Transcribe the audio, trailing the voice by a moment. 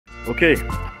Okay.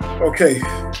 Okay.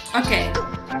 Okay.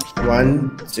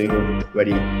 1, 2,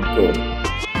 ready, go.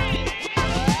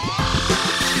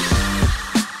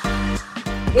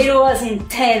 It was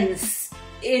intense.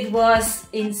 It was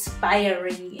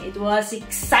inspiring. It was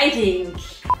exciting.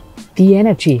 The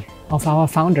energy of our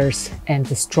founders and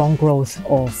the strong growth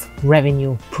of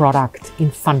revenue, product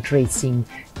in fundraising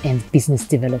and business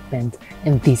development,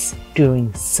 and this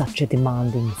during such a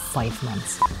demanding 5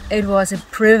 months. It was a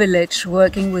privilege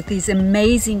working with these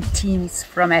amazing teams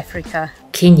from Africa.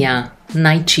 Kenya,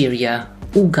 Nigeria,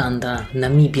 Uganda,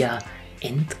 Namibia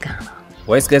and Ghana.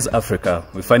 Wise Guys Africa,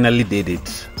 we finally did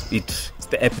it. It's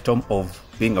the epitome of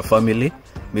being a family,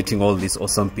 meeting all these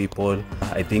awesome people.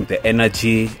 I think the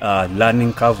energy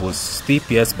learning curve was steep,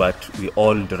 yes, but we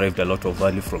all derived a lot of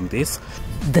value from this.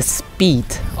 The speed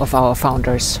of our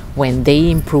founders when they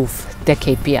improve their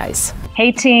KPIs.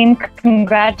 Hey team,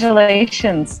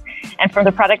 congratulations. And from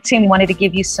the product team, we wanted to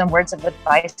give you some words of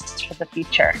advice for the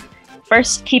future.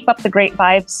 First, keep up the great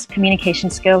vibes,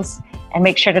 communication skills, and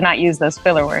make sure to not use those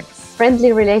filler words.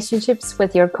 Friendly relationships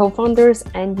with your co-founders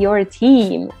and your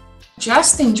team.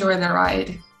 Just enjoy the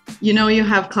ride. You know, you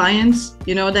have clients,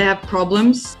 you know, they have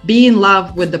problems. Be in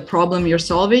love with the problem you're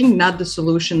solving, not the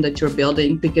solution that you're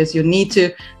building, because you need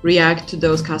to react to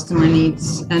those customer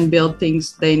needs and build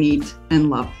things they need and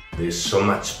love. There's so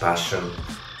much passion,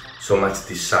 so much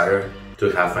desire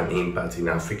to have an impact in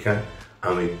Africa,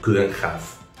 and we couldn't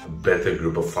have a better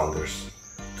group of founders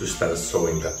to start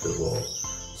showing that to the world.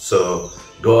 So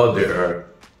go out there,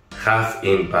 have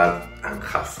impact and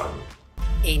have fun.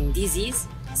 And this is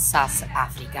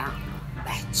SaaS-Africa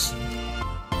batch.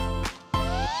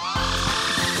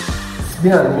 It's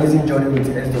been an amazing journey with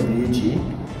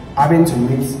SWG, having to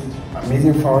meet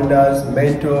amazing founders,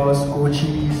 mentors,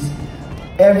 coaches.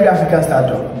 Every African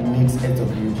startup needs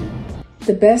SWG.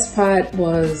 The best part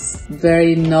was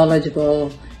very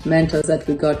knowledgeable mentors that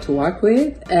we got to work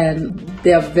with, and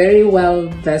they are very well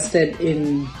vested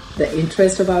in the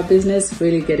interest of our business,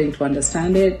 really getting to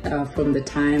understand it from the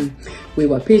time we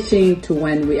were pitching to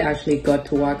when we actually got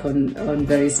to work on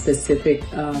very specific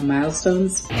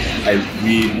milestones. I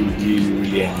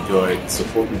really enjoyed the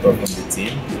support we got from the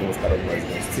team. It was part of Wise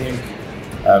Guys team.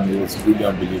 It was really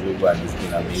unbelievable, and it's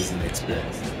been an amazing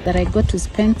experience. That I got to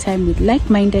spend time with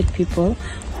like-minded people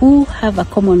who have a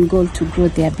common goal to grow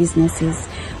their businesses.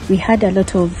 We had a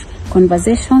lot of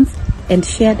conversations and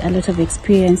shared a lot of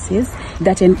experiences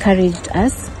that encouraged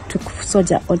us to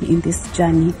soldier on in this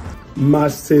journey.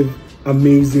 Massive,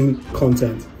 amazing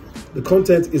content. The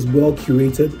content is well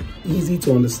curated, easy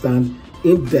to understand,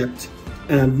 in-depth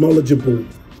and knowledgeable.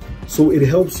 So it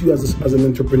helps you as an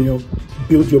entrepreneur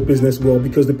build your business well,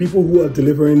 because the people who are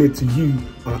delivering it to you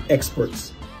are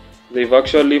experts. They've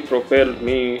actually propelled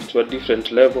me to a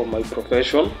different level of my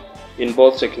profession in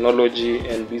both technology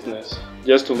and business.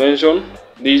 Just to mention,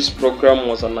 this program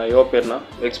was an eye-opener,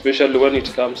 especially when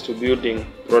it comes to building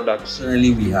products.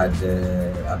 Certainly, we had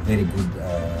a very good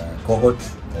cohort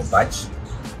or batch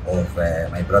of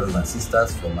my brothers and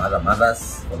sisters from other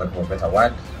mothers, for lack of a better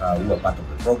word, who were part of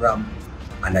the program,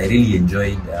 and I really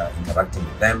enjoyed interacting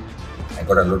with them. I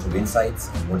got a lot of insights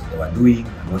on what they were doing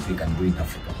and what we can do in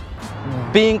Africa.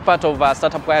 Being part of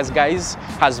Startup Wise Guys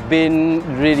has been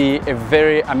really a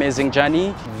very amazing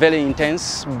journey, very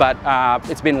intense, but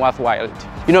it's been worthwhile.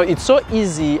 You know, it's so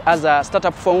easy as a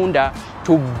startup founder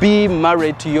to be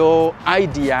married to your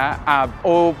idea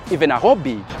or even a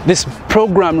hobby. This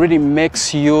program really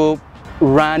makes you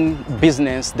run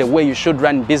business the way you should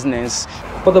run business.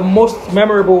 But the most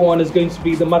memorable one is going to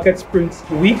be the Market Sprint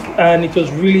week, and it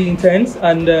was really intense,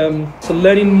 and so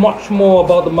learning much more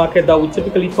about the market that we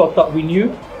typically thought that we knew,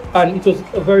 and it was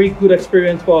a very good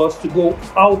experience for us to go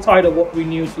outside of what we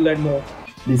knew to learn more.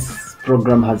 This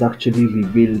program has actually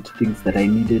revealed things that I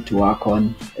needed to work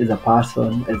on as a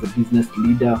person, as a business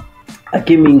leader. I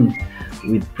came in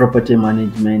with property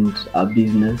management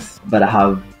business, but I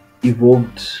have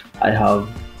evolved. I have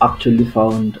actually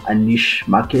found a niche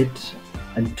market,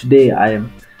 and today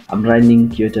I'm running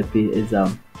Kiotapay as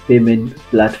a payment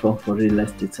platform for real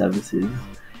estate services.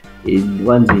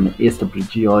 One's in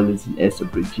SWG, all is in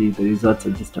SWG. The results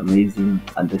are just amazing,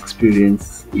 and the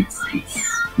experience, it's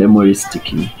memory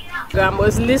sticking. I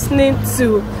was listening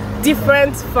to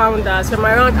different founders from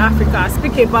around Africa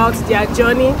speak about their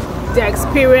journey, their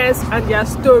experience and their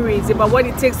stories about what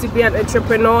it takes to be an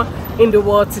entrepreneur in the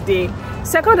world today.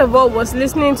 Second of all was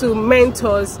listening to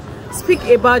mentors speak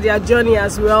about their journey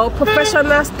as well,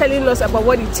 professionals telling us about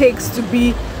what it takes to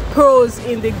be pros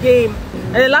in the game.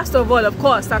 And then last of all, of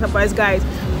course, Startup Wise Guys,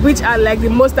 which are like the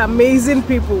most amazing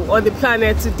people on the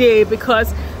planet today,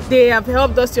 because They have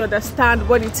helped us to understand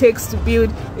what it takes to build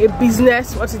a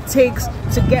business, what it takes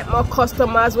to get more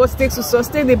customers, what it takes to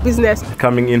sustain a business.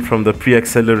 Coming in from the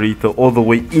pre-accelerator all the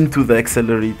way into the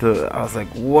accelerator, I was like,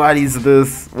 what is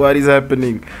this? What is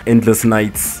happening? Endless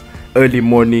nights, early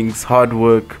mornings, hard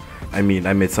work. I mean,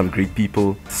 I met some great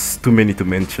people. It's too many to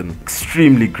mention.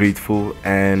 Extremely grateful,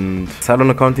 and Cylon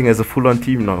Accounting has a full-on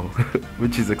team now,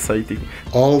 which is exciting.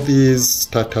 All these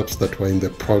startups that were in the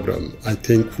program, I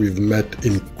think we've met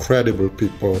incredible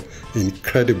people,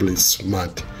 incredibly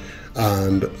smart,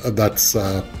 and that's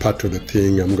part of the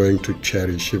thing I'm going to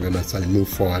cherish even as I move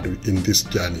forward in this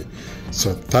journey.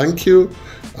 So thank you,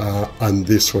 and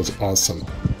this was awesome.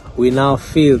 We now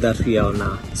feel that we are on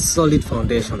a solid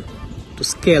foundation to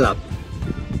scale up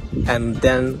and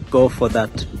then go for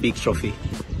that big trophy.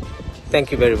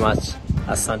 Thank you very much.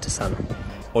 Asante sana.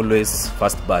 Always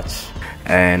first batch.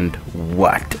 And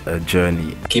what a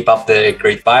journey. Keep up the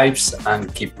great vibes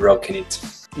and keep rocking it.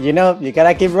 You know, you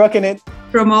gotta keep rocking it.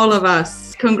 From all of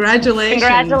us, congratulations.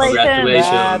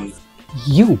 Congratulations.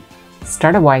 You,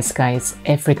 Startup Wise Guys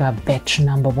Africa batch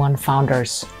 #1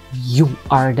 founders, you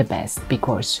are the best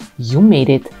because you made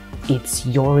it. It's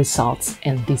your results,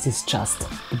 and this is just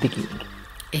the beginning.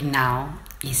 And now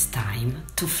it's time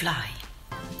to fly.